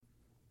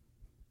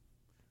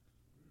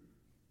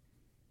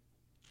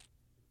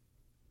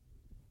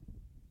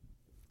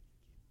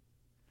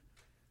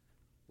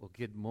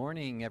Good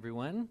morning,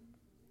 everyone.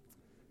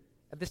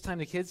 At this time,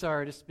 the kids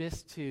are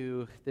dismissed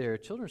to their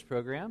children's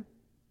program,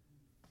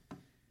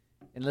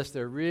 unless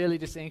they're really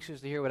just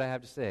anxious to hear what I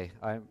have to say.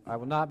 I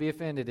will not be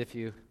offended if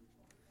you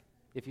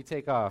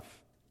take off.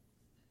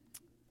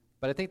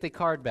 But I think they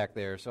card back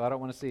there, so I don't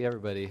want to see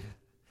everybody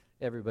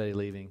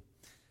leaving.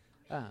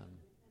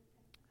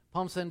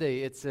 Palm Sunday,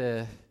 it's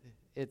a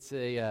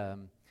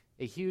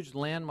huge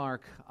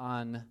landmark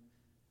on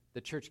the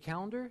church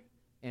calendar.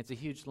 And it's a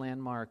huge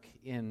landmark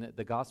in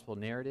the gospel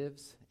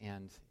narratives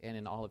and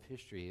in all of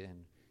history,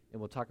 and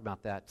we'll talk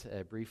about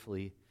that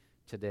briefly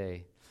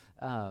today.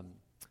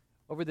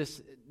 Over this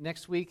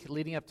next week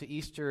leading up to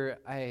Easter,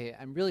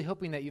 I'm really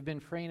hoping that you've been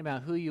praying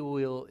about who you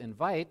will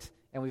invite,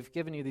 and we've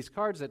given you these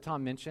cards that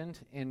Tom mentioned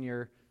in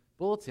your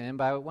bulletin,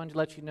 but I wanted to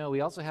let you know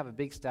we also have a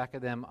big stack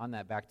of them on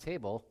that back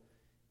table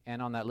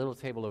and on that little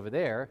table over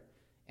there,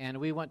 and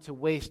we want to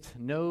waste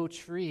no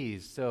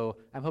trees, so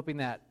I'm hoping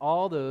that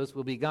all those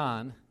will be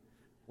gone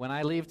when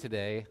I leave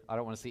today. I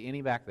don't want to see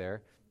any back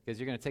there, because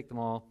you're going to take them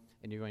all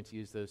and you're going to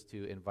use those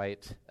to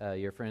invite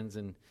your friends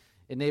and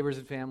neighbors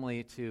and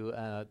family to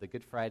the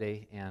Good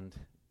Friday and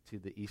to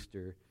the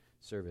Easter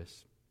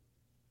service.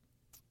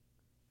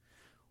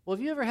 Well,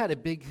 have you ever had a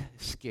big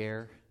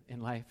scare in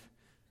life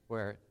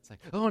where it's like,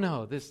 oh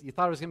no, you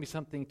thought it was going to be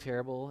something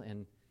terrible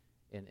and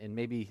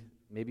maybe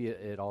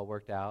it all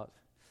worked out?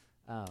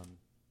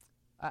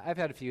 I've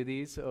had a few of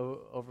these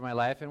over my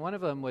life, and one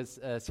of them was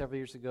several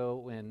years ago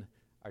when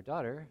our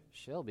daughter,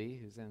 Shelby,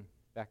 who's in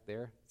back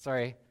there.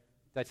 Sorry,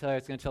 did I tell her I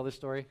was going to tell this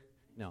story?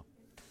 No.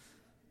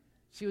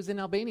 She was in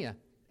Albania,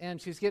 and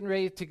she was getting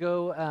ready to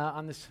go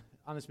on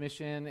this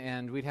mission,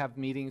 and we'd have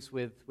meetings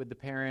with the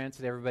parents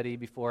and everybody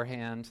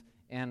beforehand.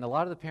 And a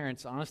lot of the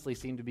parents honestly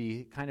seemed to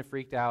be kind of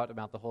freaked out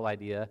about the whole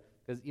idea,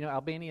 because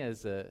Albania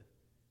is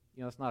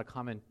it's not a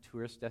common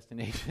tourist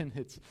destination.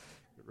 It's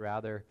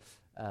rather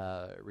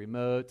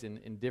remote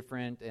and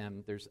different,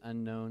 and there's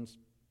unknowns.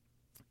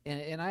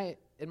 And I,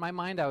 in my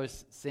mind, I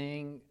was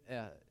saying,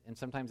 and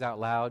sometimes out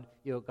loud,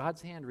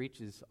 God's hand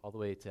reaches all the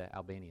way to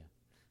Albania.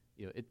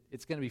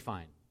 It's going to be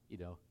fine.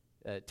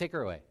 Take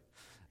her away.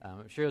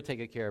 I'm sure He'll take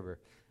good care of her.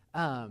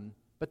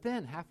 But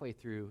then halfway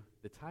through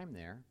the time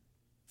there,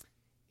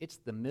 it's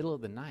the middle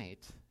of the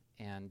night,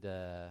 and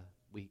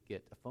we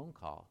get a phone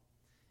call,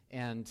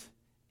 and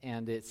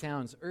it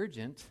sounds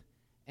urgent,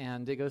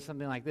 and it goes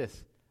something like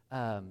this: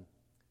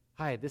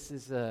 "Hi, this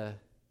is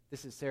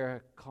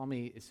Sarah. Call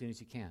me as soon as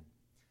you can."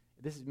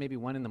 This is maybe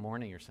 1 a.m.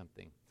 or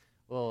something.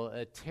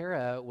 Well,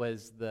 Tara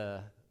was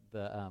the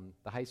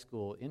high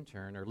school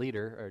intern or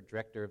leader or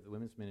director of the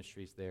women's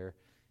ministries there,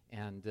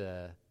 and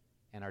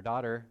our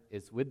daughter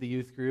is with the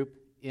youth group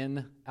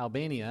in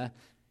Albania.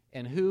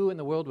 And who in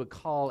the world would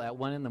call at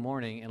 1 a.m.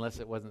 unless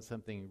it wasn't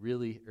something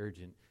really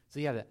urgent? So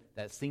you have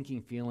that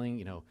sinking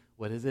feeling.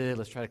 What is it?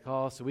 Let's try to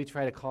call. So we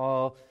try to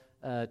call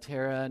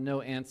Tara,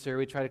 no answer.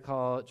 We try to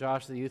call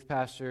Josh, the youth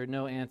pastor,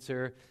 no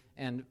answer,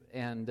 and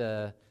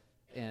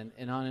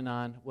on and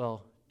on.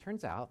 Well,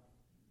 turns out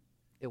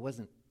it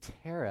wasn't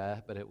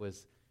Tara, but it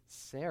was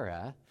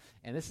Sarah.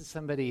 And this is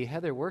somebody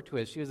Heather worked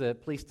with. She was a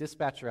police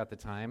dispatcher at the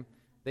time.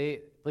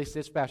 Police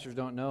dispatchers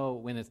don't know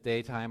when it's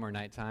daytime or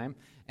nighttime.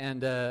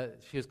 And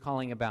she was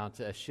calling about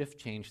a shift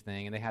change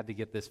thing, and they had to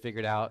get this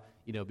figured out,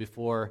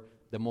 before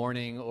the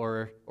morning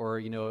or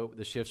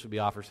the shifts would be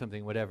off or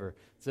something, whatever.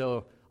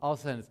 So all of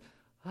a sudden it's,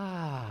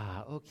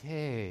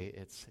 okay,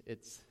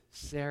 it's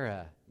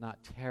Sarah,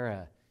 not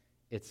Tara.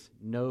 It's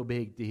no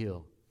big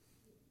deal.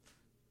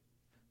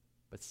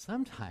 But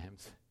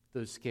sometimes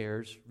those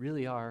scares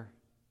really are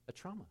a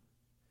trauma.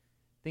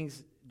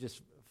 Things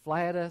just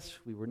fly at us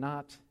we were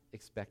not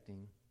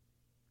expecting.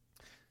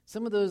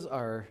 Some of those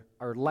are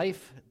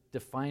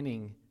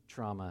life-defining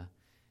trauma,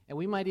 and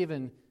we might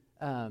even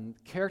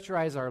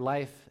characterize our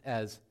life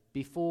as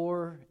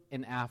before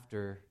and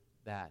after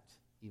that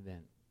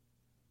event.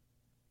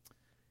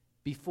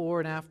 Before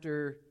and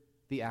after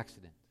the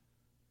accident.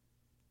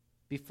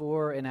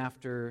 Before and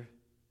after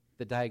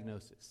the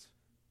diagnosis.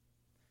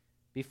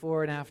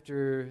 Before and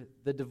after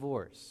the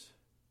divorce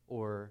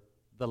or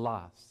the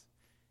loss.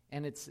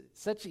 And it's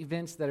such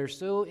events that are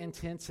so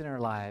intense in our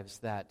lives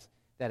that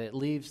it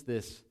leaves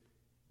this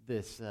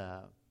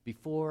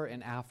before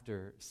and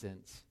after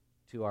sense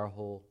to our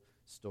whole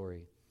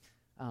story.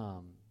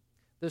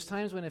 Those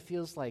times when it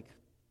feels like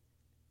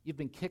you've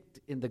been kicked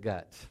in the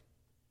gut.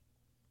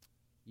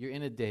 You're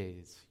in a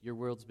daze. Your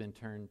world's been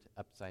turned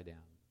upside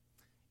down.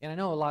 And I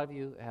know a lot of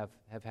you have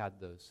had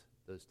those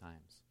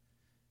times.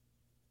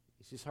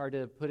 It's just hard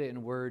to put it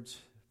in words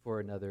for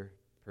another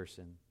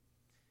person.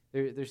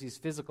 There's these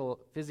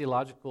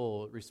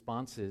physiological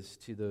responses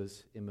to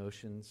those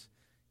emotions,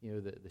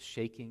 the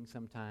shaking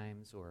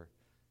sometimes, or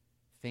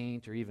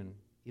faint, or even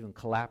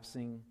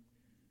collapsing,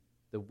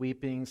 the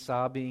weeping,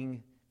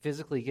 sobbing,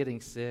 physically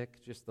getting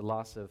sick, just the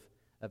loss of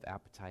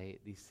appetite.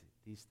 These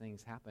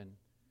things happen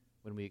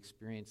when we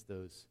experience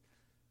those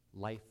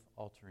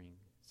life-altering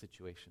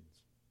situations.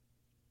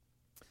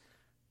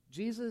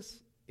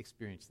 Jesus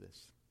experienced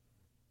this.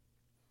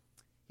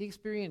 He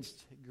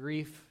experienced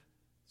grief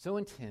so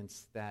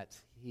intense that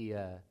he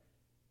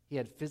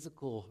had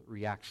physical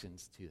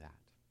reactions to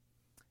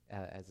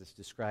that, as it's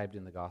described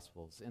in the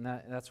Gospels. And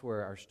that's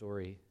where our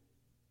story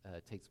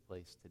takes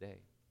place today.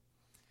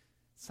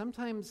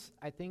 Sometimes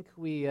I think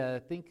we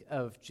think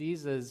of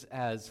Jesus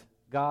as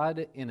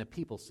God in a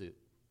people suit.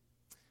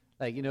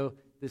 Like,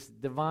 this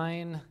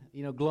divine,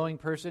 glowing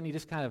person, he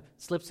just kind of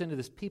slips into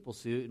this people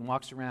suit and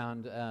walks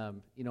around,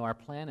 our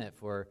planet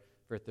for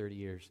 30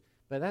 years.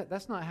 But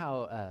that's not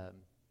how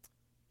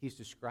he's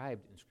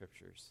described in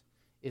Scriptures.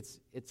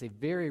 It's a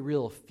very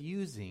real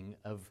fusing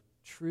of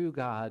true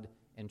God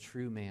and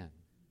true man,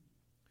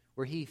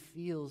 where he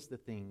feels the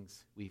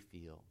things we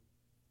feel.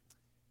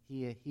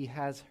 He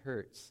has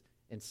hurts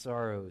and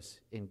sorrows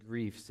and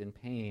griefs and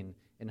pain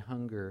and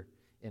hunger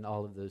and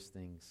all of those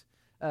things.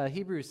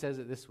 Hebrews says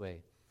it this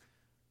way: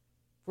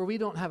 "For we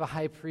don't have a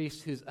high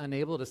priest who's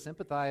unable to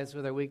sympathize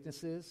with our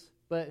weaknesses,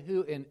 but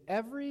who in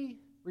every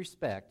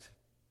respect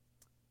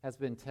has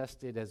been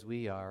tested as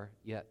we are,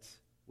 yet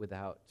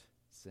without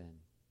sin."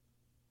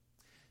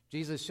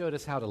 Jesus showed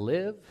us how to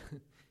live.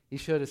 He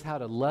showed us how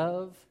to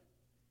love.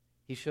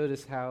 He showed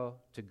us how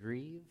to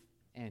grieve.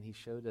 And he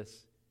showed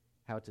us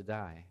how to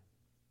die.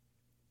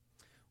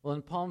 Well,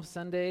 in Palm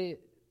Sunday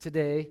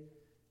today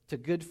to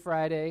Good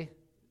Friday,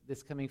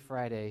 this coming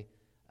Friday,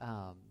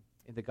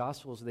 in the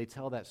Gospels, they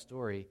tell that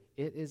story.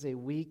 It is a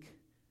week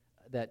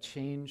that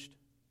changed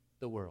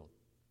the world.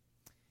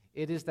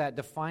 It is that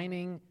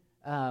defining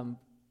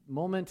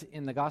moment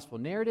in the Gospel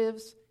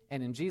narratives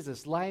and in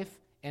Jesus'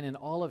 life and in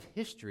all of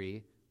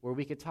history where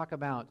we could talk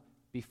about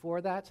before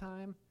that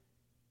time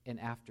and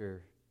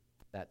after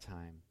that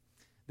time.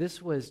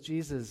 This was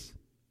Jesus'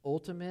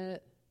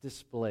 ultimate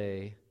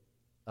display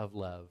of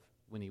love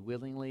when he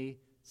willingly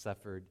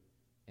suffered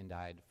and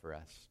died for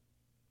us.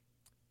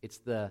 It's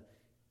the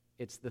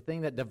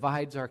thing that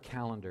divides our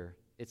calendar.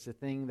 It's the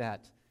thing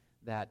that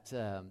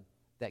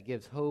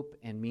gives hope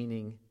and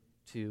meaning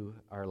to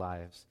our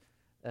lives.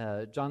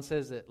 John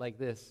says it like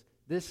this: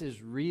 "This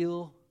is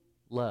real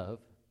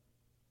love.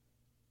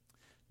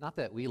 Not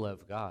that we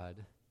love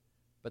God,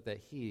 but that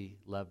he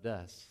loved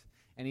us.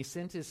 And he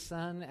sent his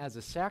Son as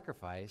a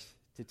sacrifice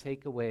to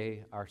take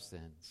away our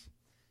sins."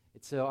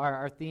 So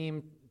our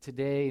theme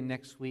today,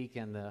 next week,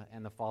 and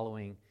the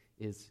following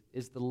is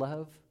the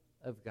love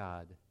of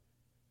God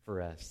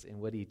for us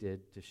and what he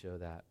did to show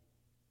that.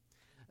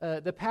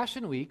 The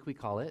Passion Week, we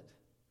call it,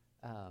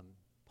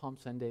 Palm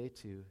Sunday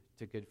to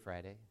Good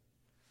Friday,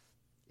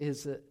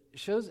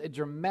 shows a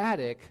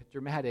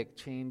dramatic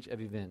change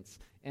of events.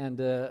 And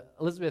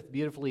Elizabeth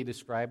beautifully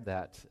described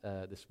that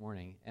this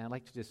morning. And I'd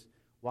like to just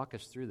walk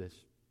us through this.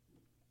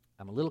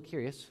 I'm a little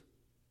curious.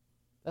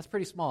 That's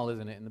pretty small,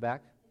 isn't it, in the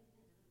back?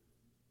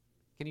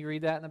 Can you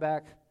read that in the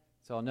back?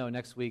 So I'll know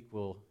next week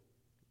we'll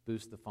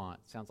boost the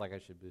font. Sounds like I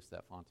should boost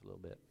that font a little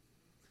bit.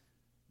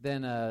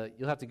 Then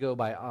you'll have to go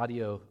by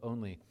audio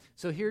only.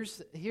 So here's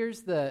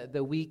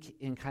the week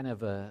in kind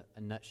of a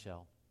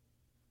nutshell.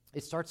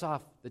 It starts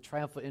off the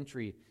triumphal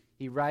entry.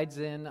 He rides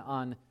in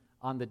on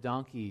the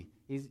donkey.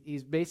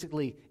 He's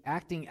basically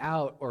acting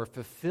out or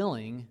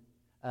fulfilling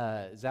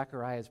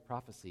Zechariah's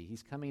prophecy.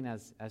 He's coming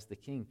as the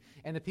king.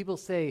 And the people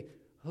say,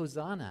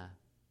 "Hosanna,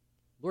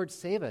 Lord,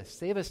 save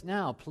us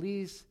now,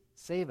 please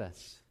save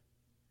us."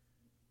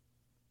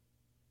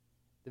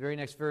 The very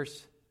next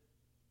verse,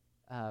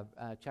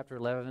 chapter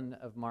 11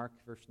 of Mark,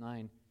 verse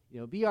 9,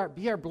 be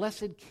our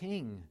blessed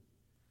King.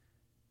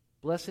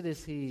 Blessed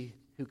is he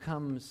who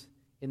comes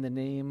in the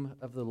name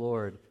of the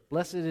Lord.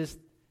 Blessed is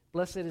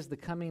the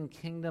coming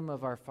kingdom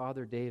of our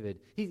father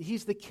David.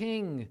 He's the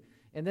king.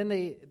 And then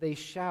they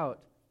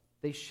shout.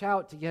 They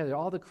shout together.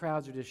 All the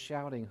crowds are just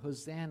shouting,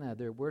 "Hosanna."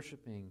 They're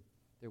worshiping.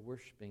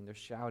 They're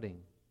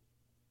shouting.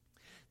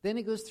 Then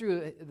it goes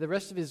through the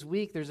rest of his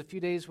week. There's a few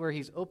days where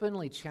he's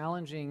openly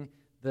challenging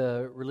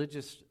the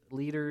religious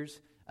leaders,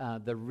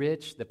 the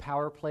rich, the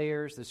power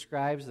players, the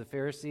scribes, the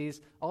Pharisees,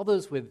 all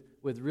those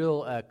with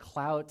real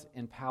clout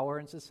and power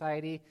in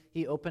society.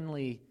 He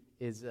openly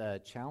is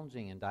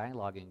challenging and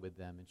dialoguing with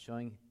them and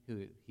showing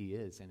who he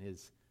is and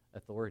his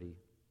authority.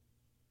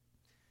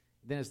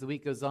 Then as the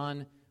week goes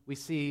on, we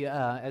see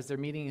as they're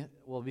meeting,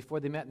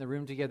 before they met in the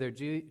room together,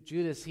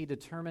 Judas, he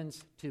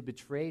determines to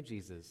betray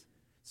Jesus.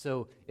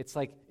 So it's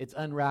like it's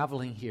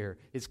unraveling here.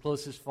 His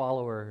closest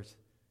followers,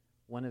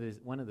 one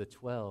of the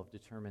 12,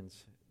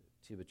 determines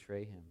to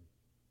betray him.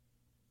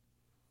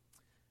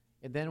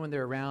 And then when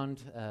they're around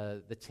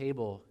the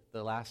table,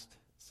 the Last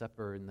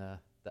Supper in the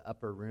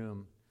upper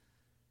room,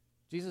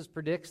 Jesus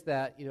predicts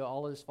that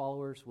all his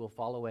followers will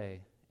fall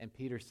away. And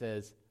Peter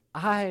says,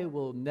 "I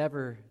will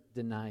never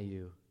deny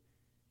you."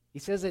 He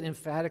says it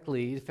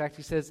emphatically. In fact,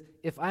 he says,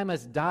 "If I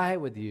must die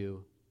with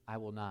you, I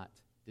will not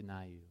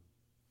deny you."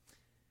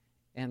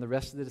 And the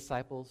rest of the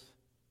disciples,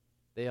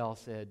 they all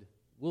said,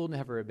 "We'll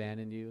never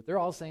abandon you." They're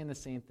all saying the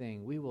same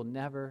thing. We will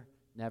never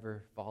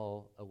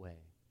fall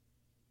away.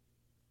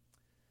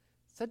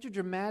 Such a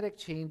dramatic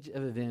change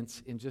of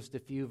events in just a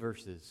few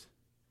verses.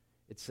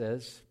 It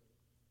says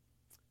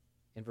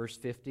in verse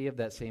 50 of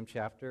that same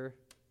chapter,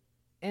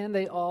 "And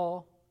they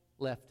all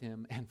left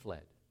him and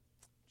fled."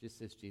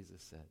 just as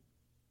Jesus said.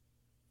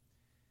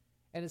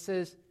 And it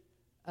says,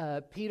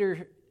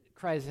 Peter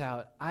cries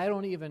out, I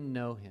don't even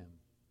know him.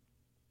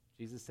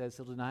 Jesus says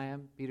he'll deny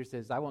him. Peter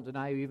says, I won't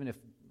deny you even if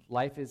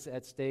life is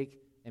at stake.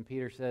 And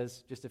Peter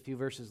says, just a few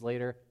verses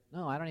later,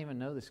 no, I don't even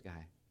know this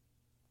guy.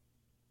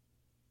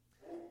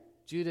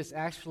 Judas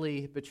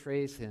actually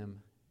betrays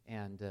him,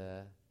 and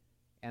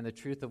the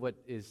truth of what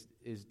is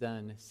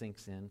done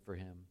sinks in for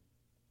him.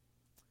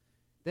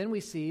 Then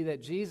we see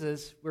that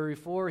Jesus, where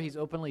before he's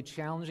openly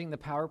challenging the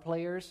power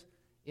players,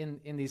 in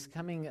these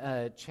coming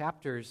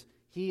chapters,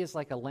 he is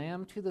like a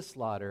lamb to the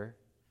slaughter,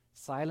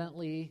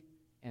 silently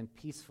and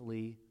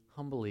peacefully,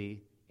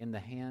 humbly in the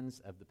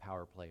hands of the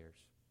power players.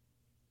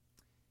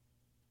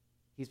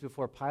 He's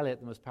before Pilate,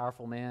 the most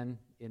powerful man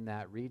in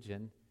that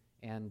region,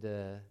 and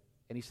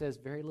he says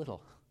very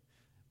little.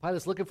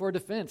 Pilate's looking for a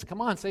defense. Come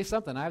on, say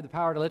something. I have the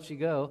power to let you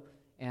go.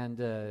 And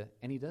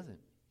he doesn't.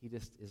 He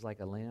just is like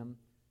a lamb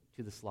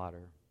to the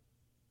slaughter.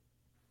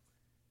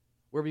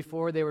 Where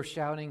before they were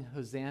shouting,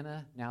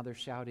 Hosanna, now they're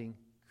shouting,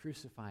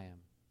 crucify him,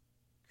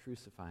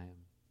 crucify him.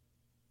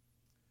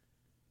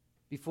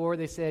 Before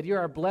they said, you're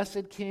our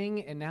blessed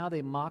king, and now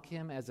they mock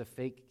him as a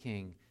fake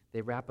king.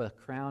 They wrap a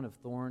crown of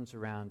thorns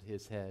around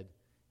his head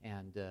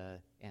and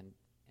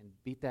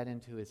beat that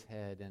into his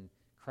head and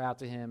cry out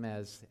to him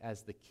as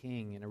the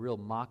king in a real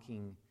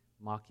mocking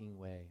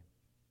way.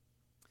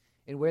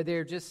 And where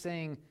they're just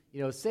saying,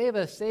 save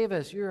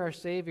us, you're our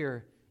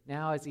Savior.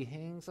 Now as he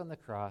hangs on the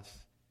cross,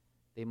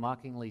 they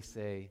mockingly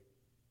say,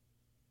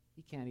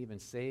 he can't even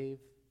save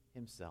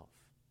himself.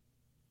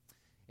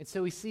 And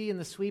so we see in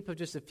the sweep of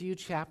just a few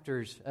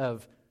chapters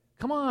of,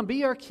 come on,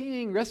 be our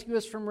king, rescue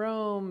us from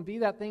Rome, be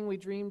that thing we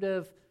dreamed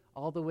of,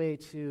 all the way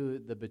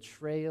to the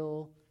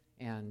betrayal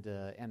and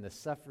the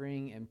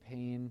suffering and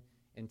pain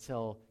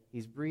until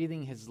he's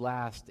breathing his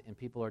last and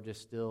people are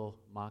just still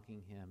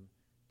mocking him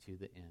to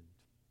the end.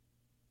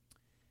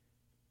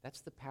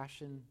 That's the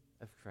passion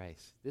of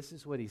Christ. This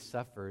is what he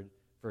suffered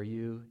for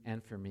you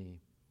and for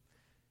me.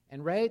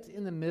 And right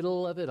in the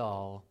middle of it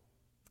all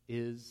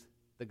is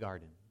the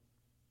garden.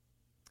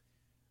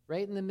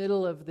 Right in the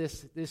middle of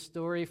this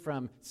story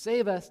from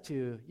save us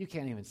to you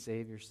can't even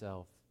save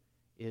yourself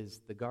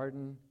is the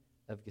Garden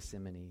of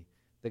Gethsemane,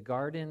 the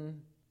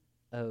Garden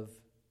of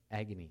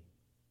Agony.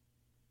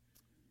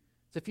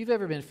 So if you've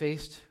ever been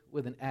faced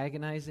with an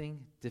agonizing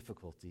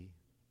difficulty,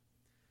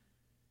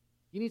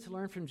 you need to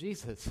learn from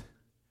Jesus.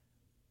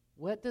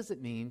 What does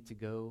it mean to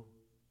go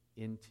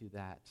into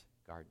that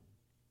garden?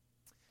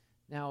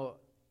 Now,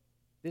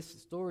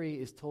 this story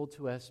is told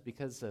to us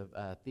because of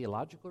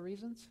theological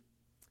reasons.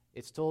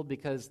 It's told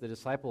because the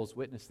disciples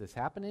witnessed this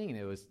happening, and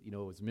it was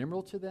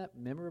memorable to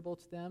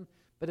them.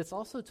 But it's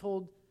also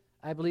told,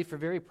 I believe, for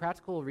very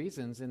practical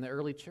reasons in the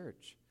early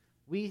church.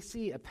 We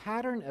see a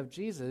pattern of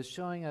Jesus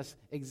showing us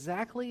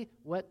exactly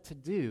what to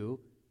do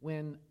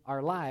when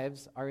our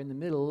lives are in the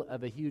middle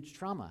of a huge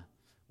trauma,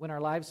 when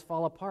our lives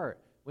fall apart,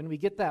 when we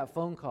get that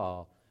phone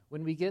call,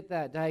 when we get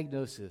that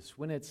diagnosis,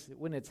 when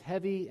it's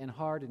heavy and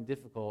hard and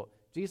difficult.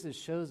 Jesus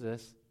shows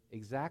us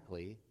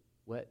exactly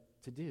what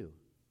to do.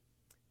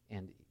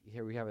 And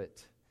here we have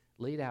it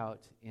laid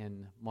out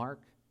in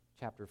Mark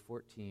chapter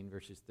 14,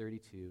 verses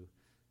 32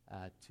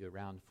 to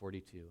around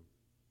 42.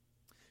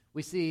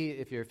 We see,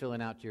 if you're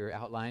filling out your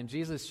outline,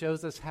 Jesus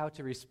shows us how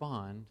to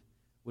respond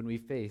when we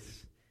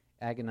face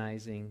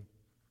agonizing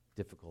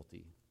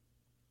difficulty.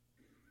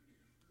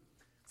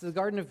 It's the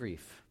Garden of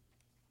Grief.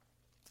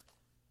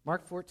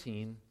 Mark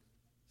 14,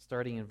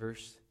 starting in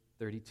verse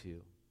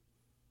 32.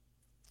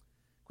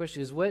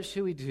 Question is, what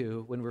should we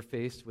do when we're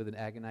faced with an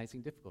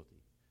agonizing difficulty?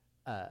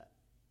 A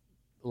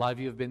lot of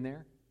you have been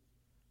there.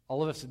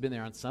 All of us have been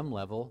there on some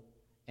level,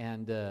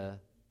 and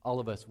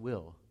all of us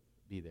will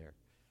be there.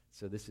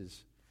 So this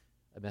is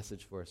a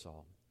message for us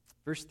all.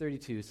 Verse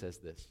 32 says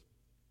this.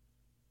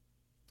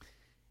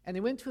 And they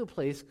went to a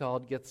place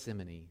called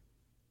Gethsemane,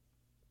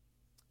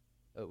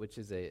 which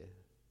is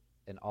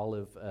an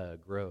olive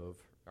grove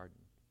garden.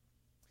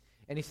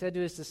 And he said to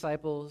his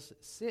disciples,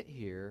 sit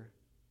here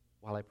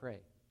while I pray.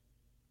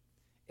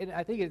 And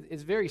I think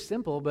it's very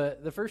simple,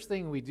 but the first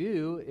thing we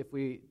do, if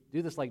we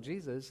do this like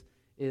Jesus,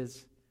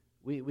 is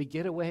we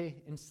get away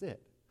and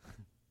sit.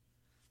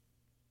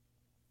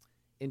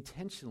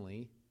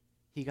 Intentionally,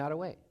 he got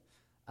away.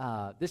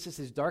 This is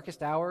his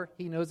darkest hour.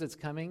 He knows it's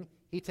coming.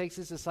 He takes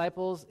his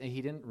disciples, and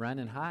he didn't run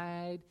and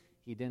hide.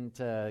 He didn't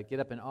get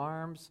up in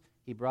arms.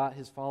 He brought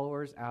his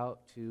followers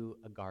out to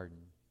a garden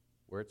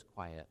where it's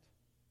quiet,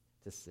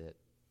 to sit,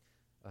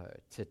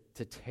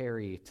 to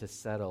tarry, to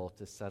settle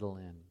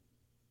in.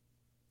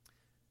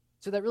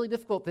 So that really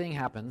difficult thing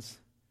happens.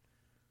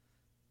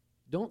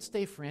 Don't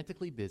stay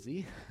frantically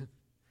busy.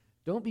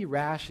 Don't be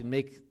rash and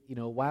make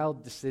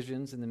wild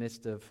decisions in the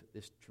midst of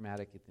this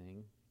traumatic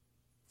thing.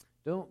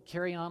 Don't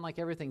carry on like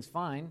everything's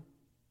fine.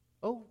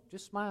 Oh,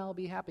 just smile,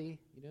 be happy.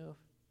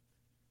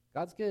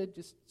 God's good.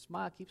 Just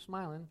smile, keep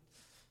smiling.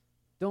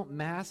 Don't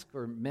mask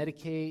or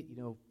medicate,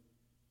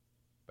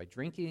 by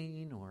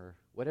drinking or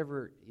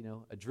whatever,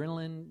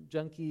 adrenaline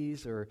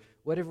junkies or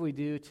whatever we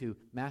do to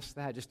mask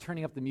that, just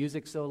turning up the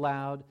music so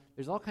loud.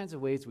 There's all kinds of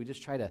ways we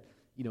just try to,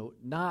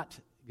 not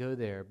go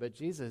there. But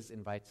Jesus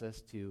invites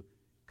us to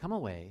come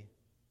away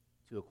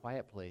to a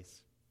quiet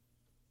place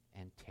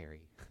and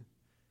tarry.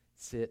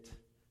 Sit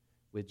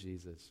with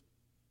Jesus.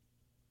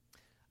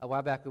 A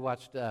while back we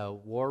watched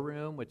War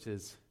Room, which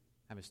is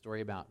kind of a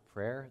story about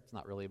prayer. It's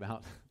not really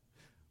about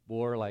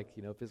war, like,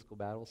 physical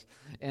battles.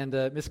 And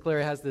Miss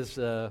Claire has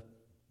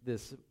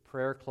this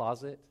prayer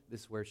closet.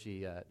 This is where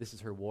this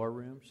is her war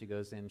room. She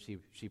goes in,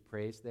 she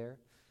prays there.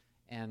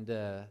 And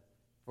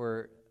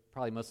for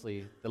probably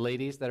mostly the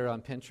ladies that are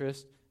on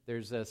Pinterest,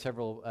 there's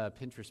several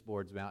Pinterest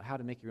boards about how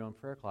to make your own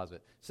prayer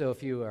closet. So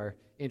if you are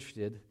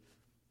interested,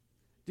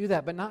 do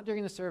that, but not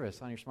during the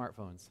service on your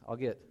smartphones. I'll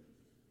get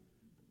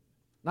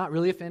not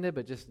really offended,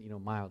 but just,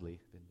 mildly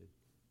offended.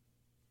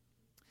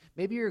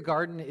 Maybe your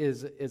garden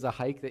is a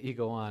hike that you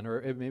go on,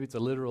 or maybe it's a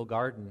literal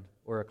garden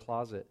or a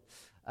closet.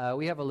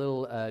 We have a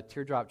little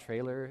teardrop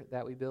trailer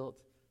that we built.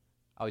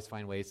 I always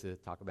find ways to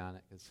talk about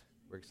it because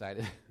we're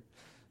excited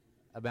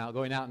about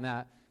going out in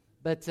that.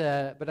 But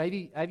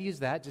I've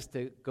used that just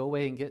to go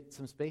away and get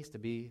some space to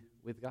be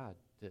with God,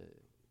 to,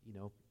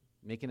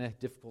 making a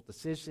difficult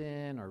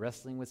decision or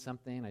wrestling with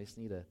something. I just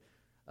need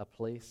a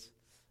place.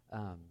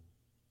 An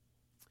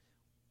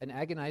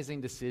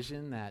agonizing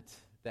decision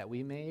that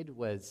we made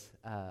was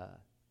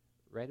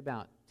right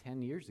about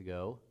 10 years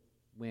ago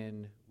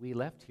when we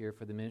left here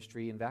for the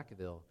ministry in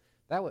Vacaville.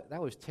 That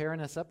was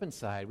tearing us up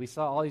inside. We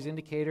saw all these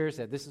indicators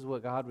that this is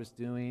what God was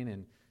doing,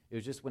 and it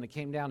was just when it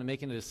came down to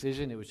making a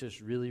decision, it was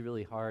just really,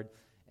 really hard.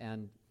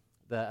 And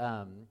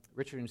the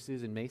Richard and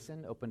Susan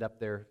Mason opened up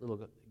their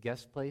little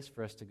guest place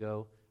for us to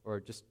go, or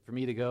just for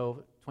me to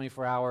go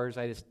 24 hours.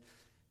 I just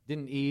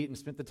didn't eat and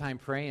spent the time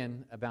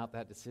praying about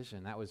that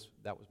decision. That was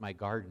my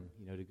garden,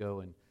 to go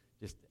and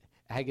just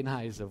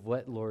agonize of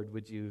what, Lord,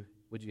 would you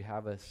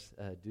have us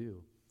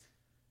do.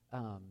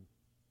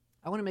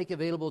 I want to make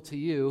available to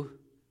you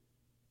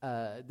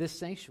this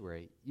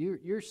sanctuary.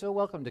 You're so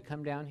welcome to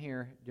come down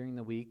here during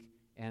the week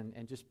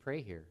and just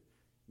pray here.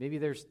 Maybe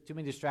there's too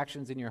many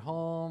distractions in your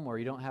home, or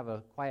you don't have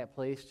a quiet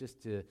place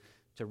just to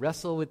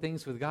wrestle with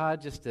things with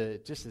God, just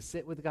to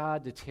sit with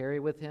God, to tarry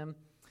with Him.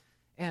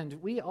 And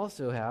we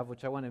also have,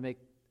 which I want to make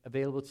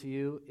available to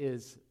you,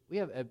 is we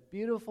have a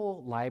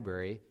beautiful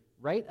library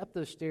right up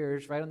those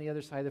stairs, right on the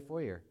other side of the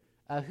foyer.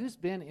 Who's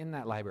been in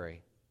that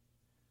library?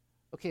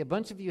 Okay, a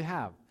bunch of you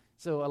have.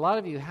 So a lot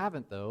of you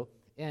haven't, though,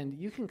 and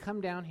you can come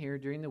down here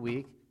during the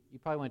week. You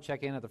probably want to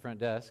check in at the front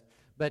desk,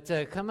 but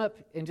come up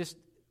and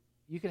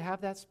you can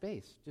have that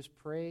space. Just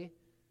pray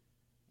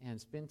and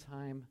spend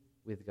time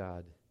with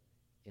God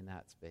in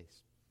that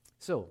space.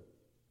 So,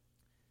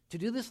 to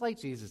do this like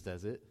Jesus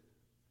does it,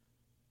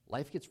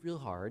 life gets real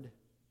hard.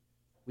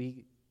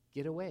 We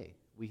get away.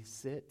 We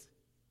sit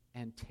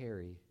and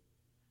tarry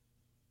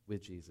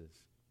with Jesus.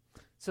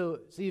 So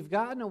you've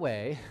gotten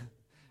away,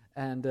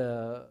 and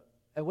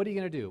what are you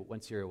going to do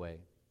once you're away?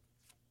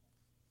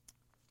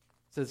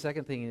 So the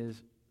second thing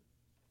is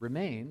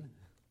remain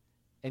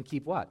and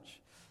keep watch.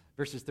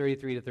 Verses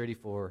 33 to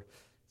 34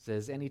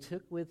 says, "And he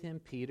took with him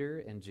Peter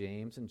and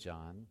James and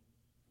John,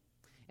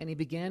 and he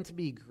began to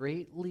be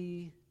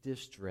greatly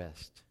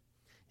distressed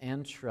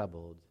and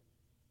troubled.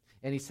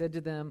 And he said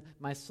to them,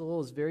 'My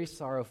soul is very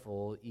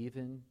sorrowful,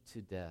 even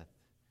to death.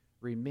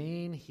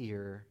 Remain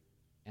here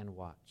and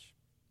watch.'"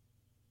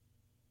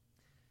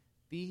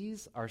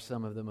 These are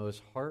some of the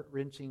most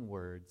heart-wrenching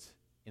words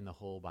in the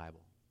whole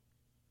Bible.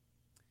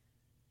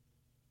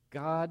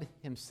 God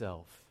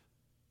himself,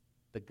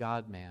 the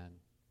God-man,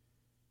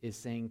 is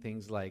saying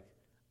things like,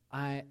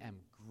 "I am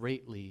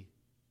greatly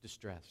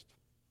distressed.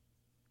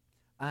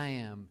 I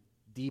am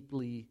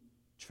deeply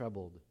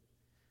troubled.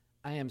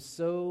 I am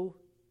so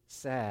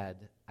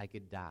sad I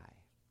could die."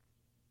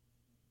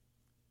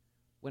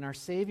 When our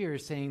Savior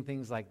is saying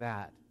things like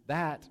that,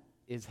 that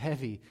is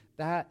heavy.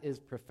 That is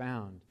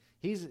profound.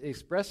 He's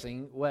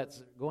expressing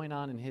what's going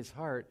on in his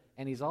heart,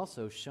 and he's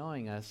also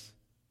showing us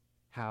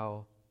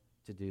how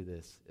to do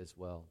this as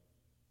well.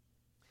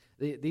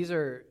 These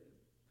are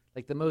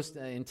like the most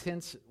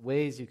intense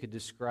ways you could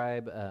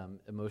describe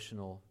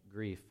emotional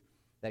grief.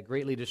 That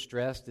greatly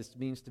distressed, this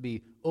means to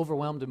be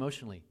overwhelmed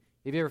emotionally.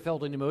 Have you ever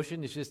felt an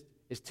emotion?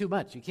 It's too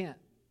much. You can't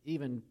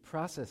even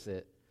process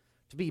it.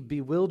 To be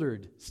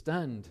bewildered,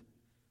 stunned,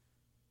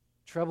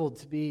 troubled,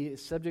 to be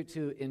subject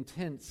to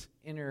intense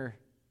inner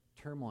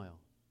turmoil.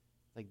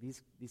 Like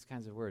these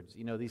kinds of words.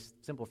 These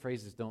simple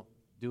phrases don't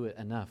do it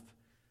enough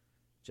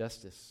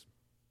justice.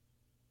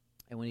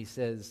 And when he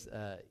says,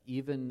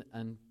 even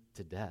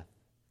unto death,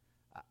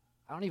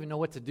 I don't even know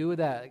what to do with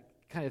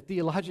that kind of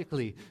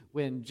theologically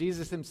when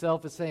Jesus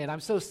himself is saying, "I'm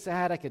so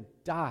sad I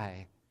could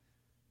die."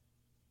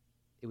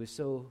 It was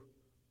so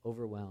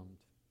overwhelmed.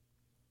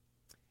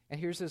 And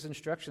here's his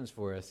instructions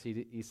for us.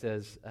 He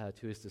says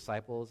to his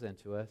disciples and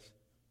to us,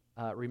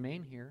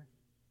 remain here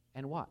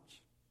and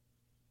watch.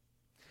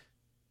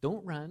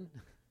 Don't run.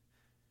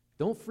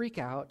 Don't freak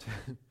out.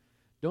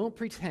 Don't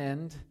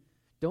pretend.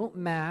 Don't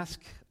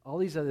mask all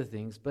these other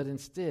things, but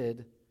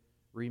instead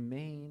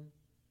remain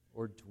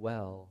or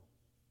dwell,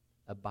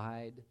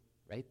 abide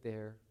right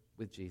there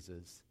with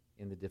Jesus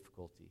in the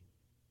difficulty.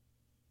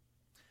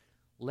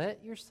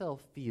 Let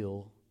yourself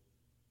feel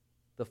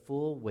the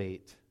full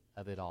weight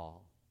of it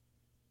all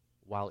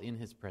while in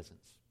his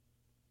presence.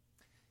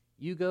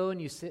 You go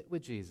and you sit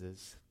with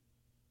Jesus,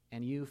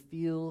 and you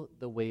feel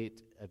the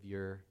weight of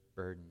your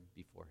burden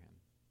before him.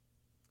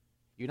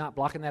 You're not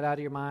blocking that out of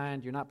your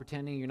mind. You're not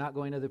pretending. You're not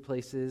going to other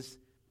places,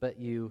 but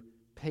you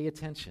pay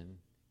attention.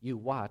 You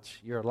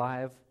watch. You're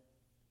alive,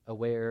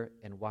 aware,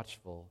 and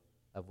watchful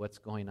of what's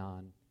going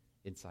on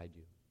inside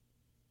you.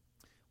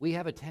 We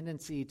have a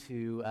tendency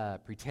to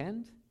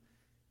pretend.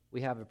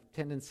 We have a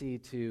tendency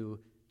to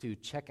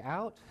check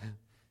out,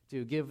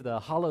 to give the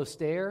hollow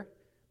stare,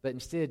 but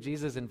instead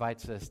Jesus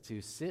invites us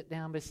to sit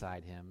down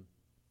beside him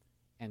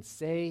and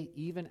say,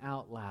 even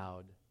out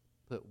loud,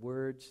 put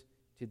words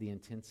to the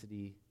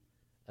intensity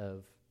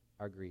of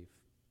our grief.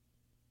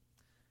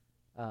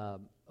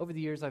 Over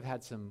the years, I've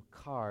had some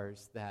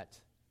cars that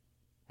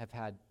have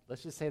had,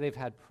 let's just say they've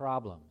had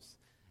problems.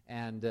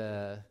 And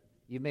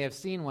you may have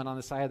seen one on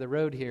the side of the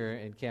road here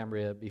in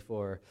Cambria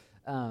before.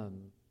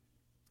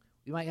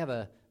 We might have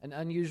an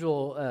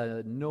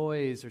unusual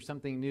noise or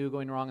something new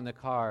going wrong in the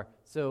car.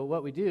 So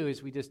what we do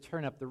is we just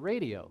turn up the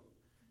radio.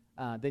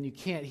 Then you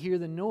can't hear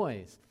the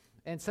noise.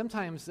 And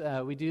sometimes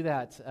we do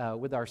that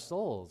with our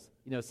souls.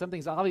 You know,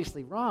 something's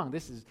obviously wrong.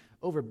 This is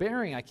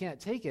overbearing. I can't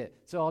take it.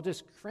 So I'll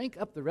just crank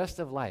up the rest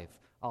of life.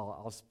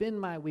 I'll spin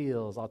my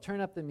wheels. I'll turn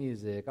up the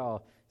music.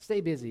 I'll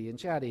stay busy and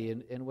chatty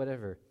and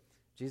whatever.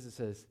 Jesus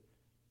says,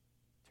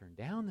 turn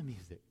down the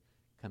music.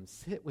 Come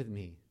sit with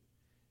me.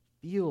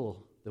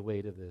 Feel the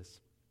weight of this.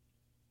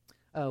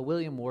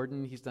 William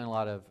Warden, he's done a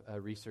lot of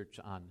research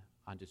on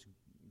just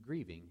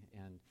grieving,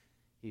 and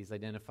he's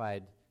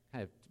identified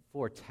kind of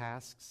 4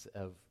 tasks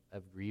of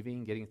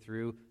grieving, getting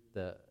through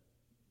the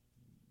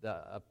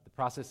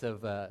process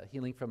of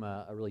healing from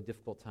a really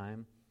difficult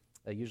time,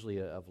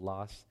 usually of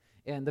loss.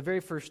 And the very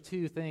first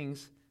 2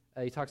 things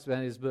he talks about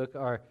in his book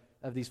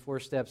of these 4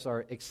 steps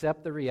are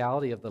accept the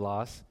reality of the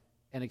loss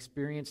and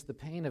experience the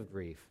pain of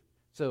grief.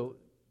 So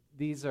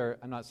these are,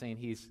 I'm not saying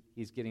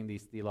he's getting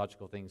these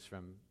theological things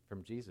from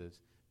Jesus,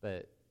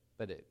 but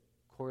it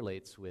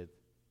correlates with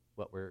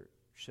what we're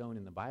shown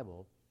in the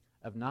Bible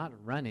of not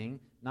running,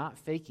 not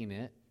faking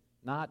it,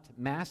 not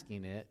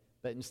masking it,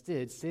 but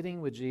instead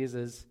sitting with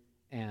Jesus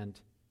and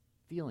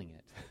feeling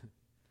it,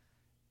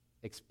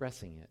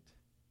 expressing it,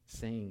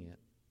 saying it.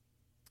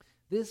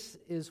 This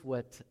is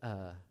what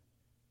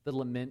the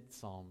lament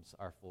psalms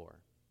are for.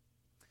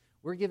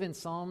 We're given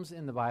psalms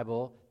in the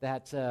Bible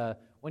that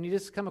when you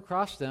just come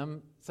across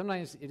them,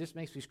 sometimes it just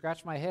makes me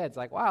scratch my head. It's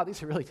like, wow,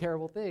 these are really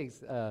terrible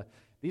things.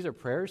 These are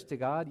prayers to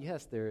God?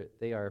 Yes,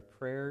 they are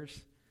prayers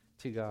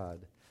to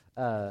God.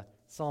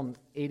 Psalm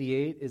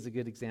 88 is a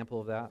good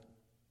example of that.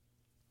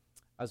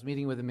 I was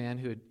meeting with a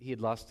man he had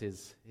lost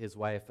his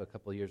wife a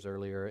couple of years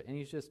earlier, and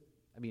he's just,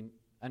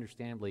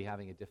 understandably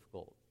having a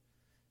difficult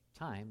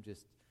time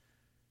just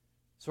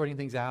sorting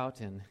things out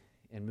and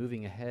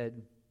moving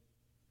ahead.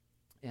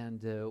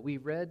 And we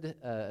read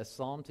a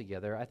psalm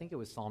together. I think it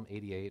was Psalm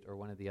 88 or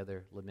one of the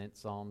other lament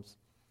psalms.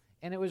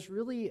 And it was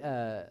really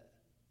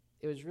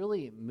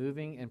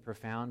moving and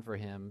profound for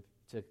him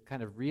to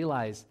kind of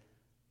realize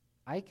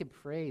I could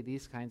pray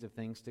these kinds of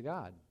things to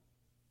God.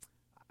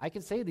 I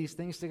can say these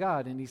things to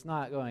God, and he's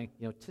not going,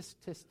 tisk,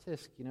 tisk,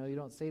 tisk. You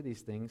don't say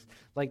these things.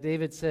 Like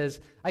David says,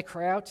 I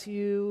cry out to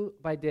you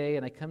by day,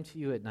 and I come to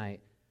you at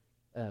night.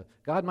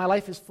 God, my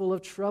life is full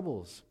of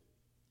troubles.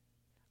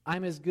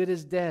 I'm as good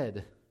as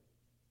dead.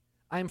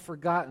 I'm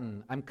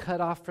forgotten. I'm cut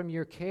off from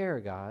your care,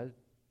 God.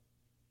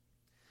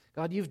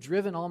 God, you've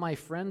driven all my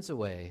friends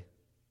away.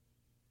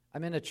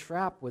 I'm in a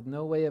trap with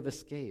no way of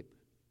escape.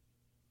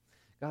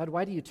 God,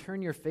 why do you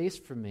turn your face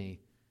from me?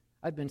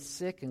 I've been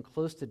sick and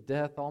close to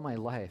death all my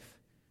life.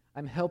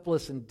 I'm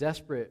helpless and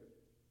desperate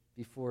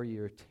before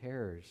your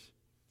terrors.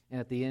 And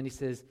at the end he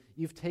says,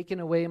 you've taken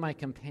away my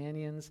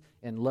companions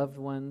and loved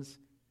ones.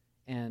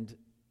 And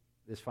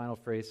this final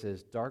phrase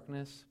says,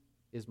 darkness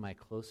is my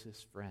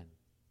closest friend.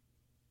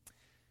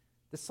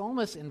 The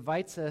psalmist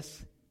invites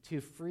us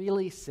to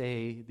freely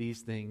say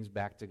these things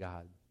back to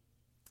God.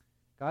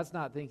 God's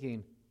not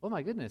thinking, oh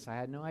my goodness, I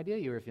had no idea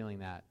you were feeling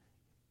that.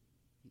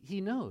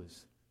 He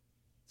knows.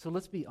 So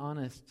let's be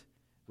honest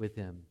with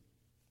him.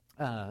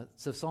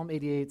 So Psalm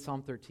 88,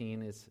 Psalm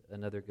 13 is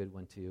another good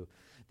one too.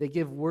 They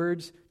give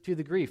words to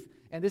the grief.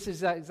 And this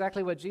is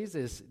exactly what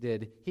Jesus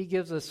did. He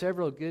gives us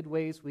several good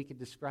ways we could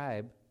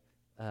describe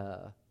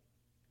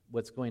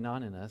what's going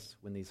on in us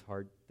when these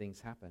hard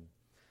things happen.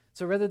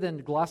 So rather than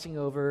glossing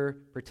over,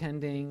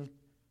 pretending,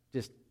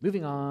 just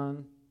moving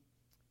on,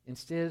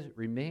 instead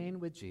remain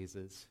with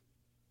Jesus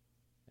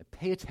and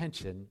pay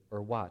attention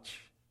or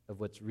watch of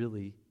what's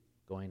really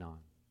going on.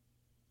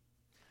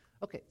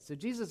 Okay, so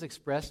Jesus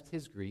expressed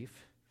his grief,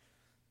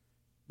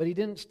 but he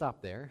didn't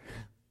stop there,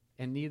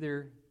 and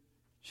neither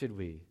should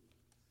we.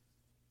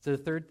 So the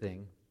third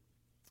thing,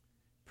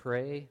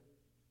 pray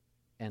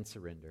and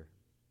surrender.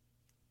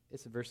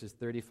 It's verses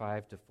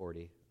 35 to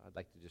 40. I'd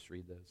like to just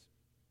read those.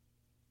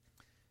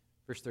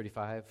 Verse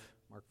 35,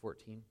 Mark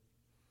 14.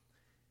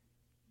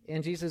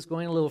 And Jesus,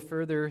 going a little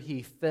further,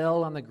 he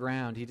fell on the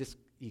ground.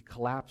 He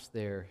collapsed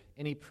there.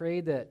 And he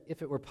prayed that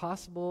if it were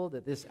possible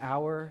that this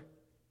hour,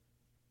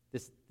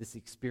 this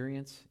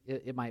experience,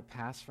 it might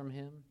pass from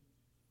him.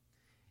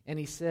 And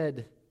he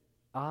said,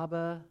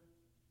 Abba,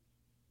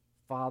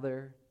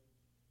 Father,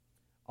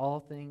 all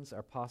things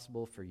are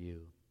possible for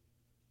you.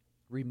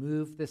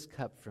 Remove this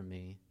cup from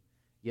me,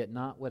 yet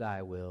not what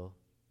I will,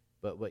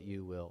 but what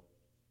you will.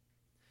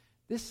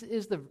 This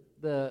is the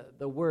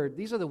word.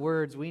 These are the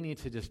words we need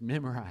to just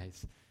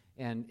memorize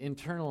and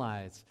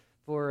internalize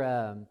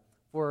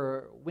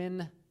for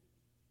when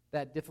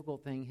that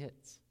difficult thing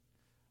hits,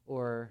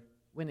 or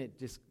when it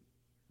just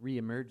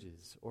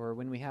reemerges, or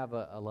when we have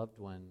a loved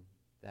one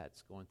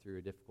that's going through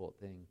a difficult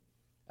thing.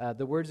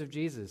 The words of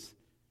Jesus,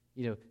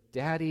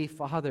 Daddy,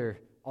 Father,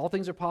 all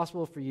things are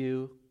possible for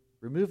you.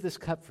 Remove this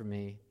cup from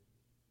me,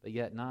 but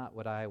yet not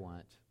what I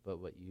want, but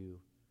what you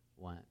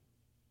want.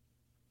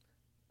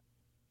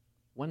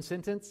 One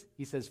sentence,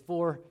 he says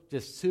 4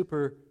 just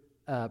super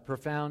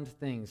profound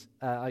things.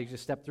 I'll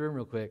just step through them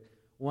real quick.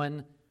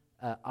 One,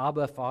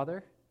 Abba,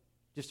 Father,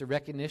 just a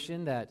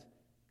recognition that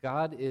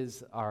God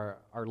is our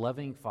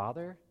loving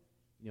Father.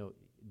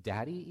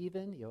 Daddy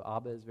even.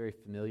 Abba is a very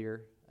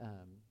familiar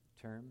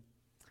term.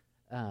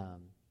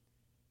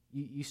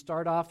 You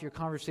start off your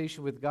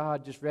conversation with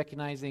God just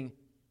recognizing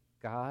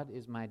God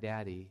is my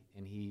daddy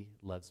and he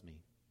loves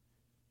me.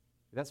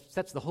 That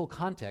sets the whole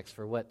context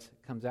for what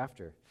comes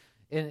after.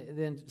 And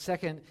then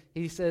second,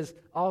 he says,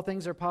 all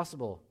things are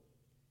possible.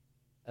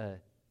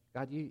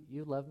 God,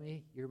 you love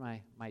me. You're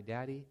my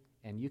daddy,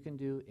 and you can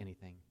do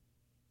anything.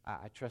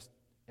 I trust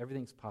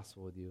everything's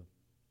possible with you.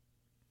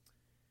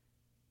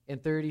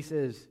 And third, he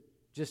says,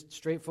 just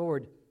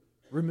straightforward,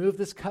 remove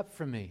this cup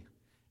from me.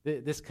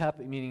 This cup,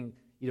 meaning,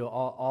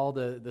 all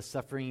the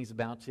suffering he's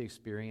about to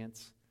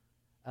experience.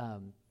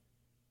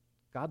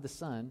 God the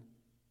Son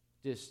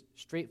just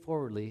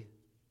straightforwardly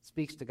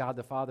speaks to God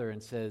the Father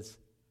and says,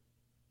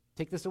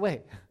 take this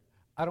away.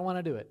 I don't want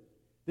to do it.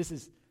 This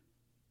is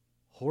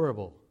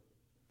horrible.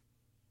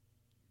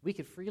 We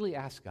could freely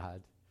ask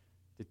God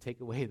to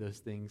take away those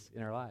things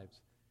in our lives.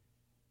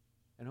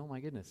 And oh my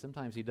goodness,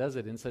 sometimes he does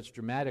it in such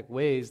dramatic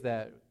ways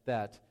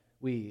that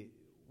we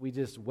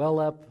just well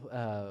up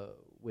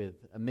with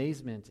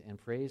amazement and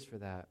praise for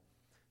that.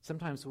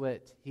 Sometimes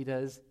what he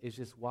does is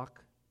just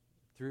walk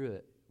through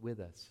it with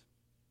us.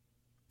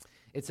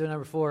 And so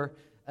number 4,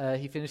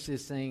 he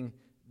finishes saying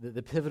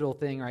the pivotal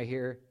thing right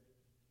here,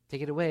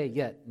 take it away,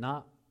 yet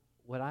not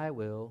what I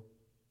will,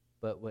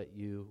 but what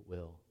you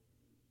will.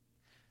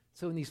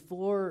 So in these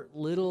 4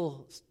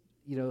 little,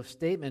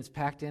 statements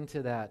packed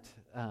into that,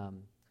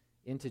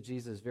 into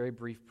Jesus' very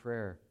brief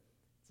prayer,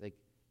 it's like,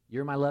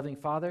 you're my loving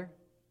Father.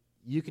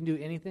 You can do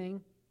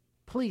anything.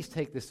 Please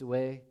take this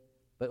away.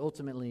 But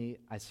ultimately,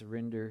 I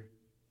surrender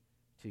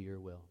to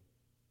your will.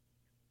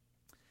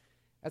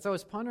 As I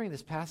was pondering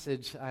this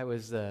passage, I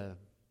was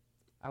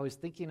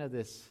thinking of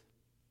this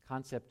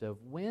concept of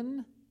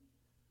when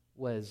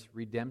was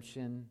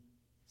redemption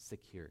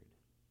secured?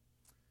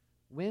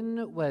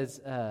 When was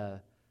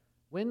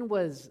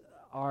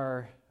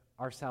our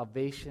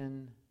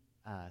salvation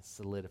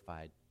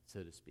solidified,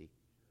 so to speak?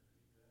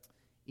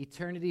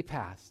 Eternity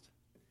past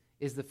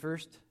is the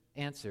first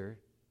answer,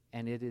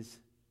 and it is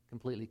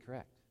completely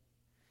correct.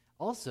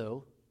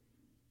 Also,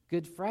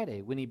 Good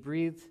Friday, when he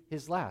breathed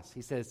his last,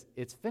 he says,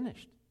 it's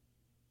finished.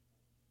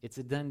 It's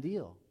a done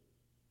deal.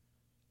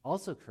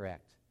 Also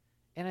correct.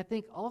 And I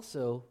think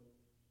also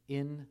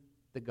in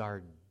the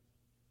garden.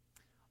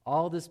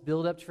 All this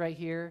build-up to right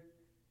here,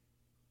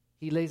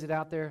 he lays it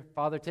out there,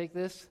 Father, take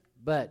this,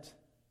 but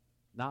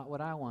not what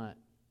I want,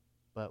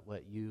 but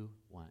what you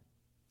want.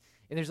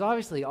 And there's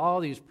obviously all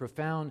these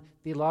profound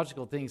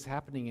theological things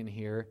happening in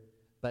here,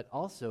 but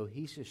also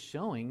he's just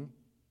showing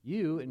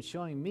you and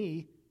showing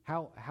me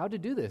how to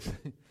do this.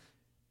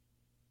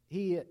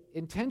 He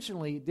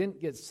intentionally didn't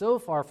get so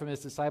far from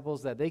his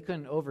disciples that they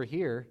couldn't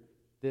overhear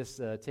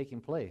this taking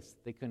place.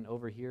 They couldn't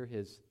overhear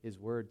his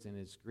words and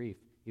his grief.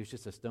 He was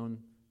just a stone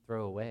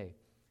throw away.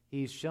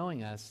 He's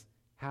showing us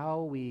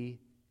how we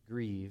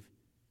grieve,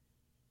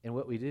 and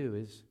what we do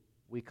is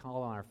we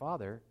call on our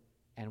Father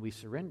and we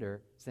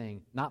surrender,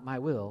 saying, not my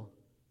will,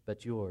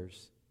 but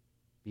yours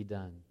be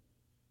done.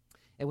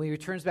 And when he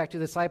returns back to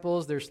the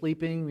disciples, they're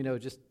sleeping,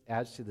 just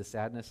adds to the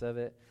sadness of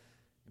it.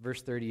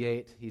 Verse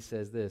 38, he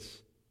says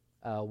this,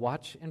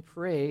 watch and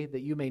pray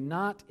that you may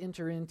not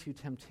enter into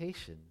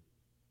temptation.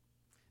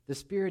 The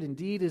spirit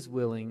indeed is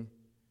willing,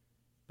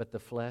 but the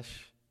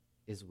flesh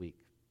is weak.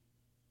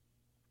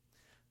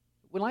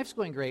 When life's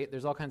going great,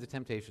 there's all kinds of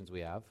temptations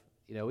we have.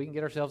 We can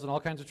get ourselves in all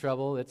kinds of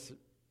trouble. It's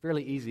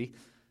fairly easy.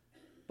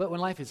 But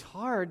when life is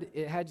hard,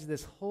 it has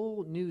this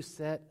whole new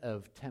set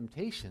of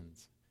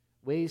temptations,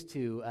 ways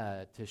to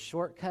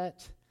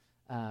shortcut,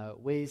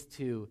 ways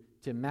to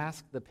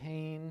mask the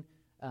pain.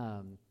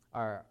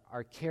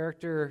 Our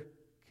character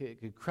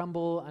could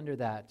crumble under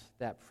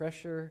that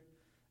pressure.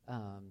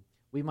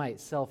 We might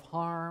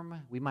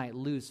self-harm. We might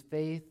lose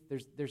faith.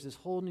 There's this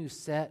whole new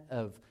set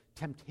of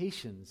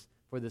temptations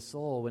for the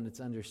soul when it's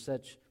under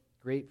such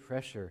great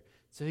pressure.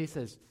 So he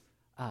says,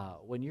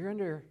 when you're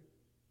under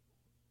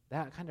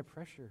that kind of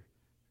pressure,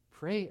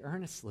 pray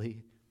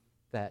earnestly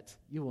that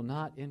you will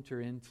not enter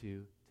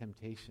into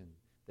temptation,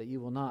 that you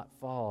will not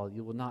fall,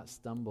 you will not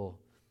stumble.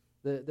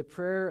 The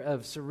prayer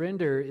of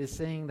surrender is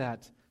saying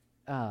that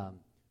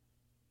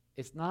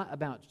it's not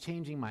about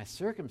changing my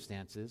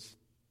circumstances,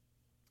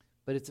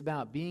 but it's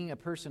about being a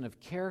person of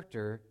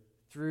character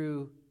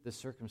through the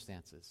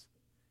circumstances.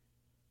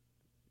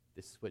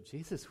 This is what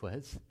Jesus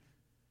was.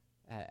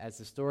 As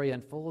the story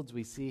unfolds,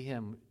 we see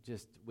him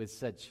just with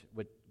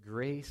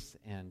grace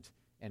and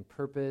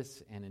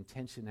purpose and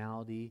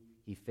intentionality.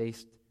 He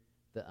faced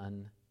the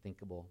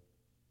unthinkable.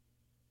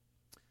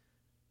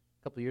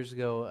 A couple years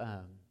ago,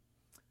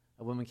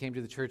 a woman came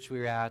to the church we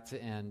were at,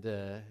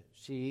 and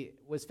she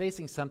was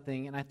facing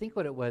something, and I think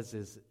what it was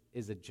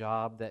is a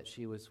job that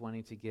she was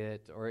wanting to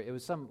get, or it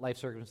was some life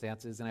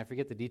circumstances, and I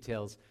forget the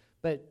details,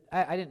 but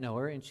I didn't know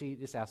her, and she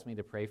just asked me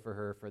to pray for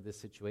her for this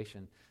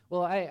situation.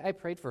 Well, I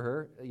prayed for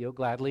her,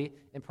 gladly,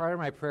 and part of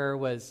my prayer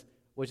was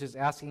just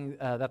asking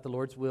that the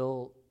Lord's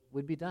will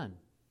would be done.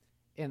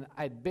 And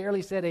I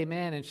barely said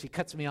amen, and she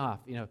cuts me off.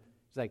 She's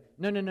like,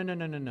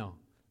 no.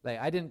 Like,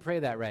 I didn't pray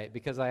that right,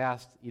 because I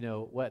asked,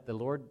 what the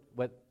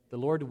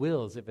Lord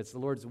wills, if it's the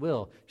Lord's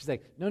will. She's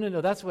like,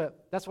 no, that's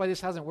why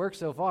this hasn't worked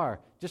so far.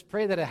 Just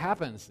pray that it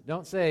happens.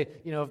 Don't say,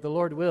 if the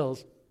Lord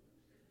wills.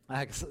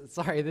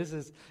 Sorry, this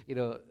is,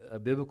 a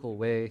biblical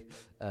way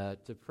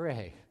to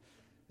pray.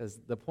 Because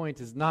the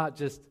point is not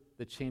just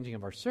the changing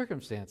of our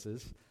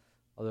circumstances,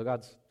 although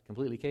God's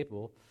completely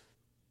capable,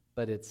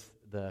 but it's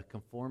the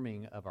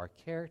conforming of our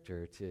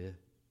character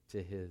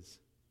to His.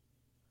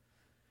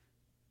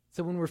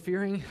 So when we're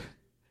fearing,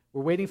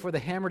 we're waiting for the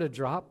hammer to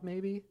drop,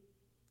 maybe,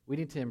 we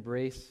need to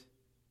embrace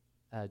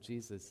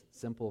Jesus'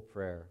 simple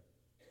prayer.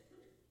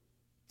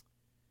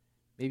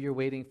 Maybe you're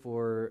waiting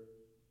for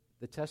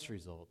the test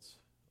results,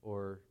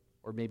 or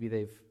maybe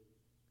they've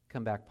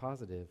come back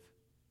positive,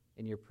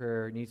 and your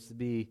prayer needs to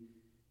be,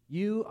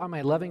 you are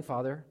my loving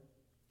Father.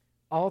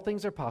 All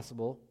things are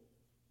possible.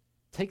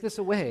 Take this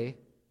away,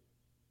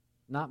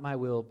 not my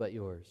will, but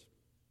yours.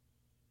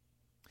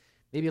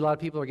 Maybe a lot of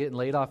people are getting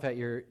laid off at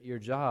your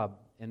job,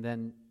 and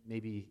then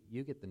maybe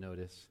you get the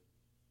notice.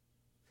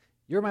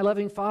 You're my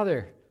loving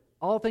Father.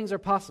 All things are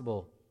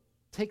possible.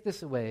 Take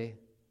this away,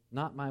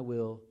 not my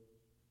will,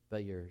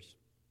 but yours.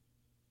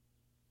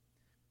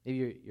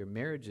 Maybe your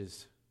marriage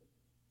is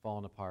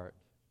falling apart.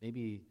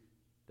 Maybe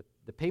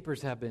the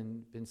papers have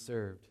been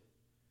served.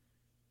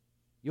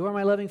 You are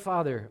my loving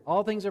Father.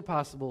 All things are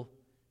possible.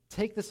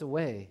 Take this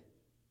away,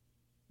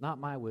 not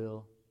my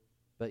will,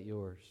 but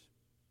yours.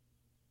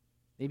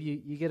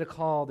 Maybe you get a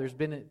call. There's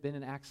been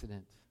an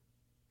accident.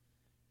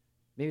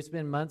 Maybe it's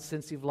been months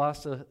since you've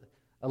lost a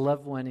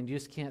loved one and you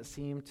just can't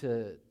seem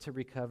to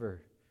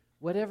recover.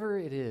 Whatever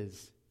it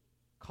is,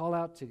 call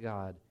out to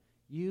God.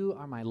 You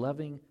are my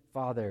loving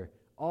Father.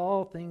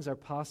 All things are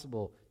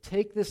possible.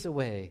 Take this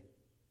away,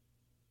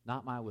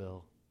 not my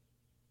will,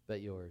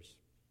 but yours.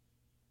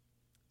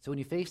 So when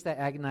you face that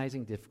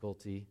agonizing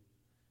difficulty,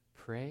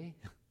 pray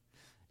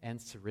and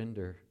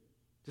surrender,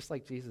 just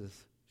like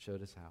Jesus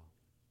showed us how.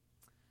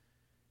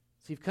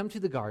 So you've come to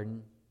the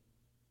garden.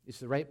 It's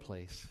the right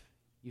place.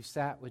 You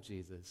sat with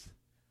Jesus.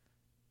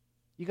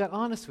 You got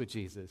honest with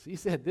Jesus. You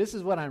said, this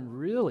is what I'm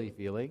really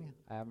feeling.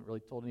 I haven't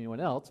really told anyone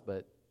else,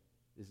 but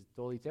this is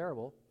totally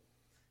terrible.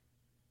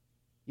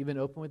 You've been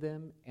open with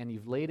him, and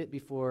you've laid it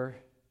before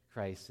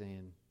Christ,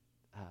 saying,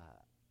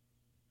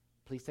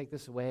 please take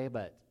this away,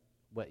 but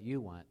what you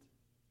want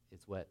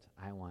is what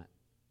I want.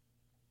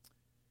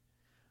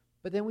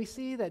 But then we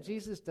see that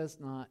Jesus does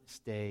not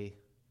stay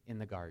in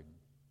the garden.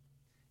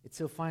 It's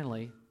so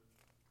finally,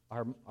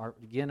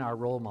 our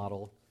role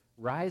model,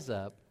 rise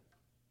up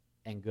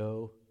and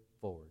go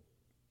forward.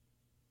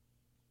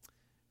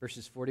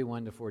 Verses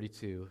 41 to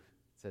 42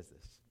 says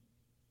this.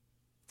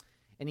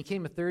 And he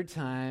came a third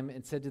time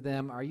and said to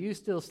them, are you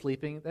still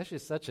sleeping? That's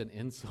just such an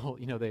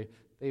insult.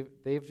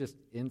 They've just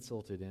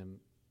insulted him,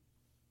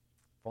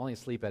 falling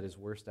asleep at his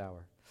worst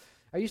hour.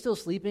 Are you still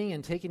sleeping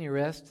and taking your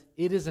rest?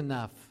 It is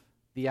enough.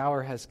 The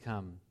hour has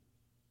come.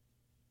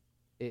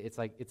 It's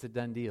like it's a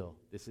done deal.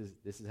 This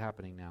is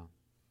happening now.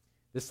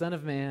 The Son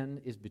of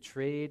Man is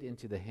betrayed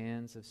into the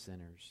hands of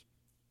sinners.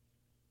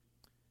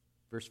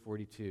 Verse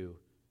 42,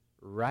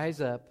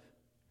 rise up,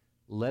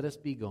 let us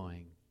be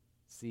going.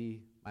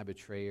 See, my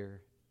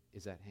betrayer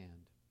is at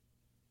hand.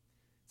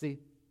 See,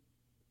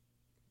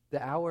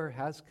 the hour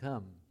has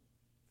come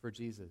for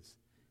Jesus.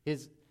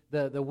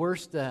 The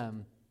worst,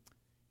 the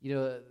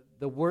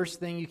worst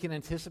thing you can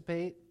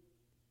anticipate,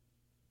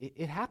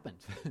 it happened.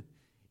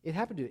 It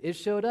happened to you. It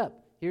showed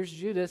up. Here's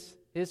Judas,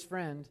 his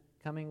friend,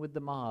 coming with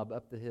the mob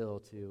up the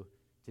hill to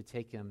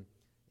take him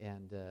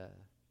and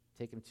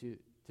take him to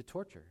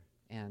torture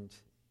and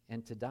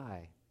to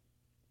die.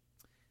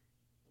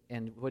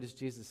 And what does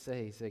Jesus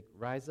say? He's like,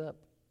 rise up.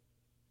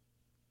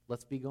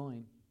 Let's be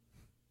going.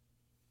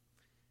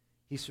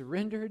 He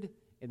surrendered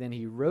and then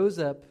he rose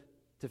up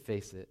to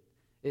face it.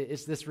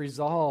 It's this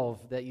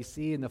resolve that you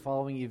see in the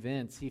following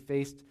events. He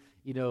faced,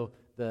 he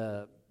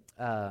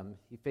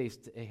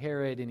faced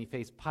Herod, and he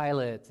faced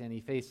Pilate, and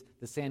he faced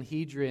the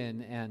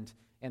Sanhedrin,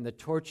 and the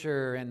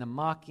torture, and the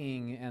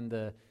mocking, and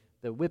the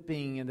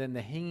whipping, and then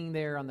the hanging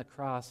there on the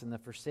cross, and the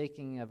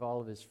forsaking of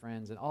all of his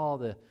friends, and all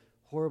the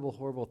horrible,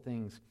 horrible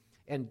things.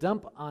 And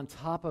dump on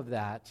top of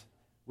that,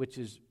 which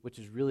is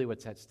really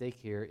what's at stake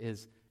here,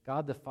 is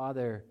God the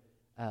Father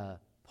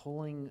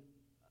pulling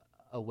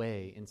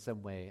away in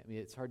some way. I mean,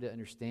 it's hard to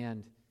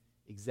understand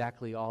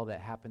exactly all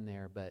that happened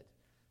there, but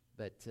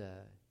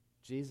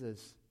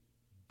Jesus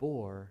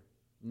bore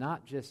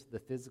not just the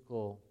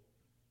physical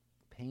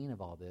pain of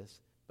all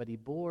this, but he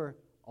bore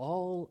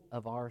all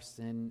of our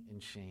sin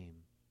and shame.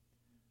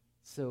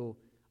 So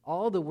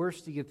all the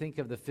worst you can think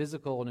of, the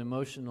physical and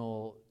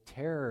emotional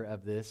terror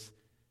of this,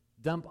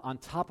 dump on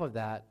top of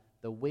that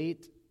the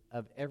weight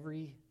of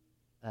every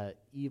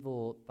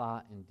evil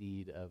thought and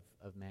deed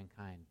of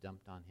mankind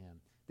dumped on him.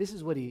 This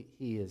is what he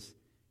is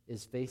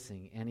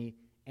facing, and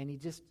he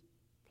just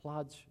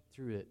plods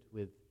through it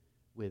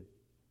with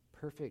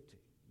perfect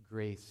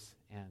grace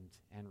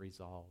and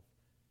resolve.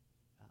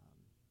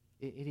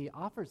 He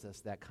offers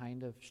us that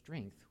kind of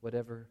strength,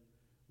 whatever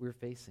we're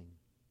facing.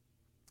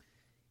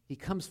 He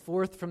comes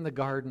forth from the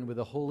garden with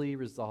a holy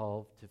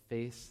resolve to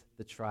face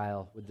the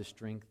trial with the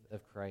strength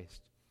of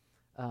Christ.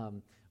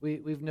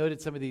 We've noted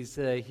some of these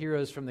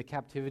heroes from the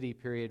captivity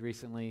period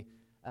recently.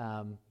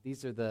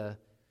 These are the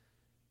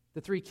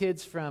three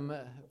kids from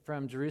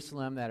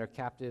Jerusalem that are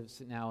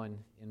captives now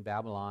in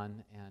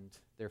Babylon, and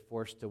they're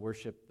forced to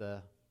worship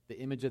the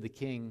image of the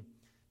king.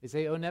 They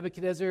say, "O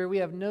Nebuchadnezzar, we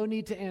have no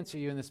need to answer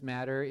you in this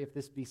matter. If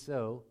this be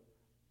so,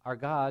 our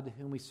God,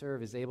 whom we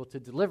serve, is able to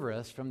deliver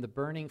us from the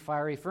burning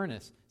fiery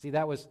furnace." See,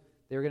 they were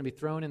going to be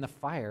thrown in the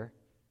fire,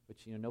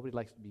 which nobody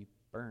likes to be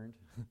burned.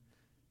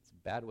 It's a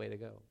bad way to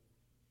go.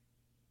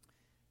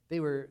 They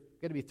were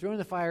going to be thrown in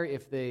the fire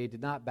if they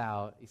did not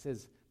bow. He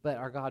says, "But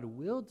our God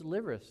will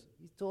deliver us.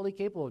 He's totally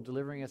capable of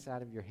delivering us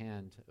out of your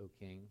hand, O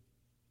king.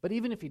 But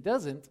even if he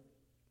doesn't,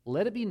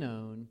 let it be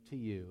known to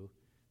you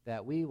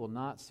that we will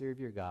not serve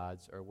your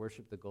gods or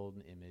worship the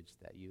golden image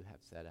that you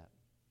have set up."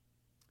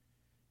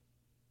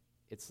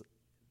 It's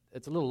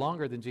a little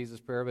longer than Jesus'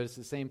 prayer, but it's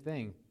the same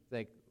thing. It's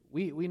like,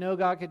 we know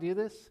God could do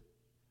this,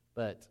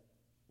 but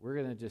we're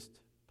going to just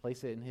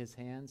place it in his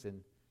hands,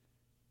 and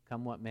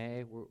come what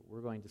may,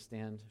 we're going to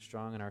stand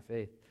strong in our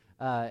faith.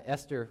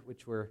 Esther,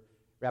 which we're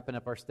wrapping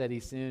up our study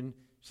soon,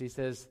 she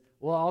says,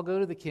 "Well, I'll go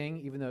to the king,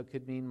 even though it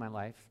could mean my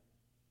life,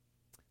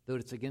 though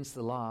it's against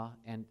the law,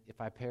 and if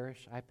I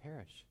perish, I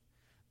perish."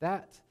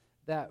 That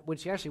when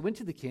she actually went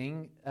to the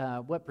king,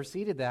 what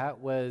preceded that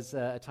was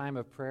a time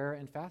of prayer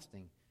and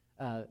fasting.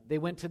 They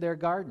went to their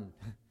garden.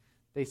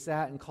 They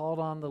sat and called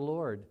on the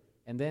Lord,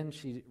 and then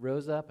she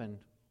rose up and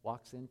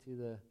walks into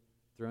the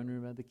throne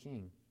room of the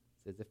king.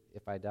 Says,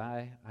 if I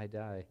die, I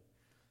die.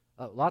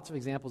 Lots of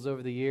examples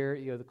over the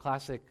year. The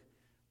classic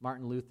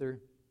Martin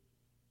Luther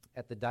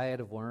at the Diet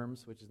of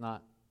Worms, which is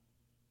not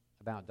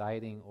about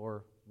dieting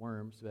or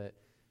worms, but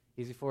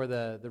he's before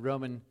the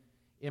Roman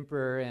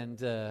emperor,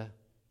 and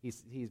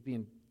he's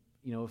being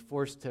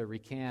forced to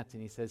recant,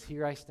 and he says,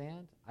 "Here I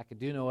stand. I could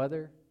do no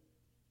other.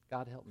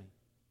 God help me."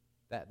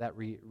 That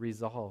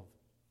resolve.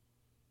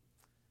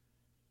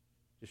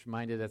 Just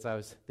reminded, as I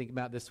was thinking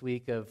about this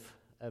week, of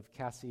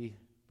Cassie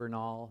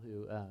Bernal,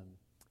 who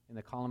in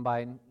the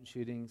Columbine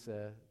shootings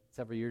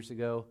several years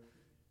ago,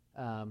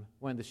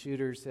 one of the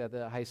shooters at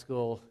the high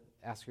school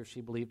asked her if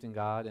she believed in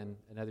God, and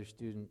another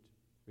student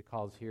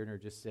recalls hearing her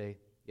just say,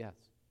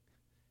 "Yes."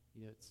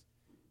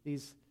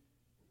 It's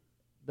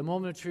the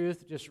moment of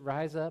truth, just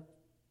rise up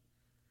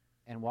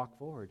and walk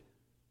forward.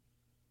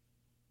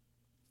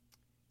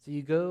 So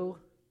you go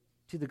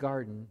to the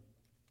garden,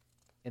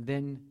 and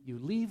then you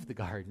leave the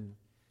garden,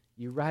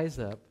 you rise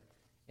up,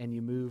 and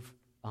you move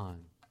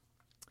on.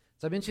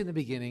 So I mentioned in the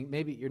beginning,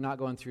 maybe you're not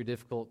going through a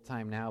difficult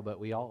time now, but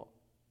we all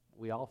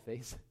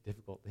face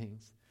difficult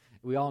things.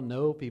 We all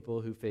know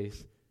people who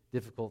face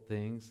difficult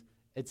things.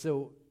 And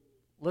so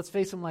let's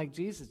face them like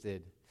Jesus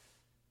did.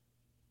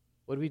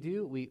 What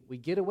do? We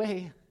get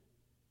away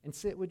and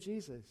sit with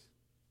Jesus.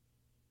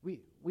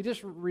 We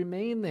just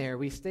remain there.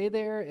 We stay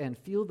there and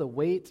feel the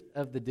weight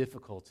of the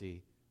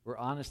difficulty. We're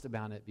honest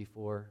about it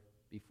before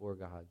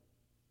God.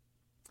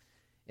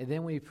 And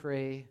then we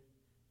pray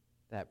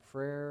that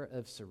prayer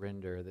of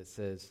surrender that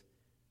says,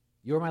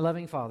 "You're my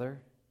loving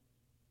Father.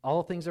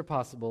 All things are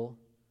possible.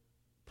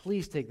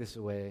 Please take this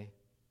away,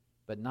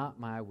 but not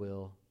my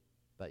will,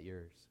 but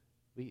yours."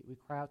 We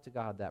cry out to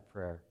God that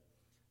prayer.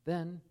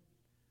 Then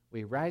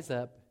we rise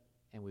up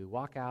and we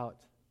walk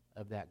out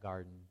of that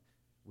garden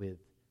with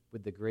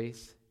the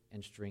grace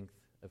and strength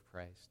of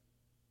Christ.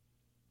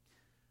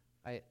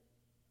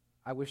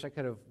 I wish I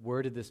could have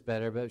worded this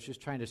better, but I was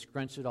just trying to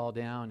scrunch it all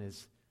down.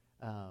 Is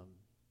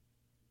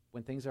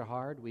when things are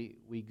hard,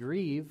 we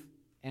grieve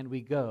and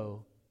we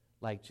go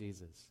like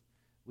Jesus.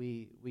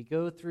 We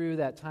go through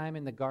that time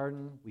in the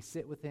garden. We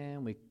sit with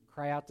him. We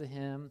cry out to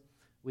him.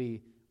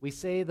 We we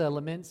say the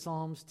lament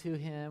psalms to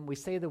him, we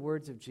say the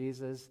words of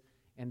Jesus,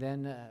 and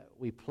then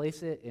we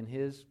place it in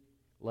his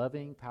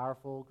loving,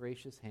 powerful,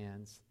 gracious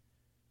hands,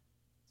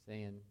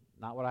 saying,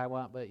 not what I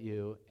want but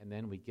you, and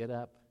then we get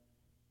up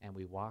and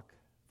we walk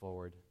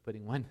forward,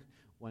 putting one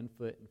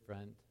foot in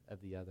front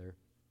of the other.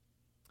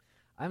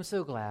 I'm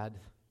so glad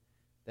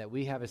that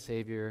we have a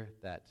Savior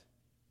that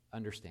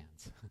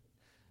understands,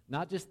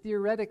 not just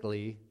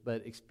theoretically,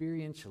 but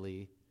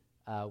experientially,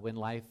 when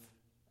life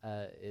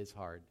is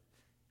hard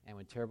and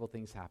when terrible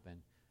things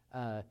happen.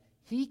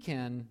 He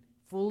can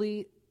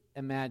fully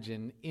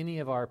imagine any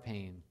of our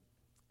pain,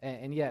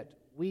 and yet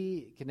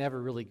we can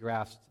never really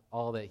grasp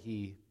all that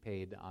he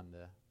paid on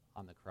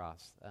the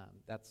cross.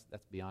 That's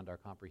beyond our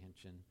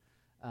comprehension.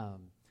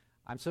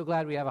 I'm so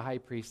glad we have a high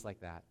priest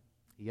like that.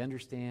 He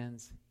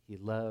understands, he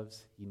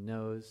loves, he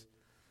knows.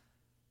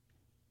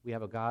 We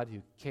have a God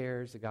who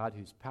cares, a God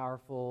who's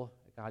powerful,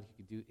 a God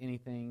who can do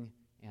anything,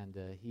 and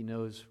he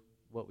knows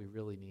what we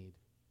really need.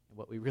 And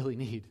what we really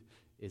need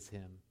is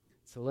him.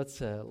 So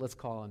let's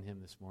call on him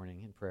this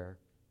morning in prayer.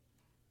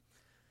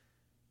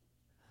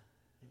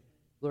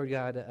 Lord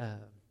God,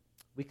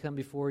 we come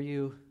before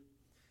you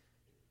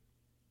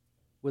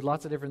with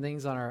lots of different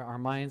things on our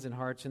minds and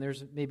hearts, and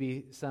there's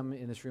maybe some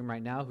in this room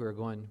right now who are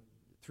going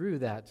through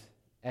that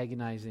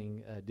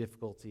agonizing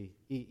difficulty,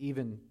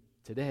 even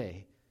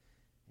today,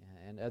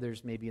 and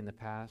others maybe in the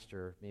past,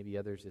 or maybe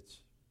others it's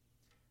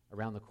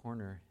around the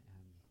corner.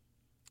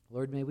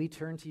 Lord, may we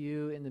turn to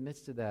you in the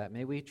midst of that.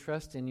 May we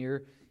trust in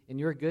your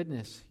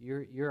goodness.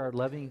 You're our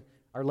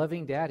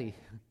loving daddy.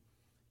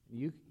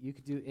 You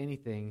could do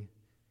anything,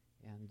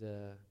 and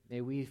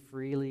may we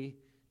freely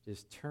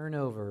just turn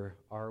over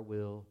our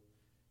will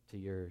to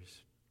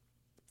yours.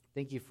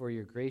 Thank you for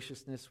your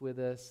graciousness with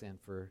us and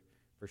for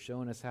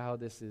showing us how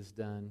this is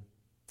done.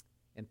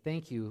 And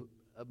thank you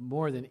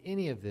more than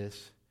any of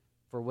this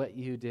for what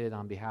you did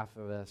on behalf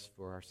of us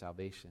for our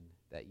salvation,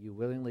 that you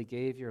willingly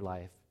gave your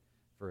life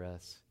for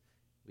us.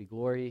 We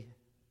glory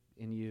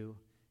in you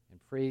and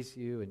praise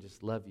you and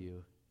just love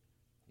you.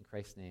 In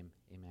Christ's name,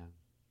 amen.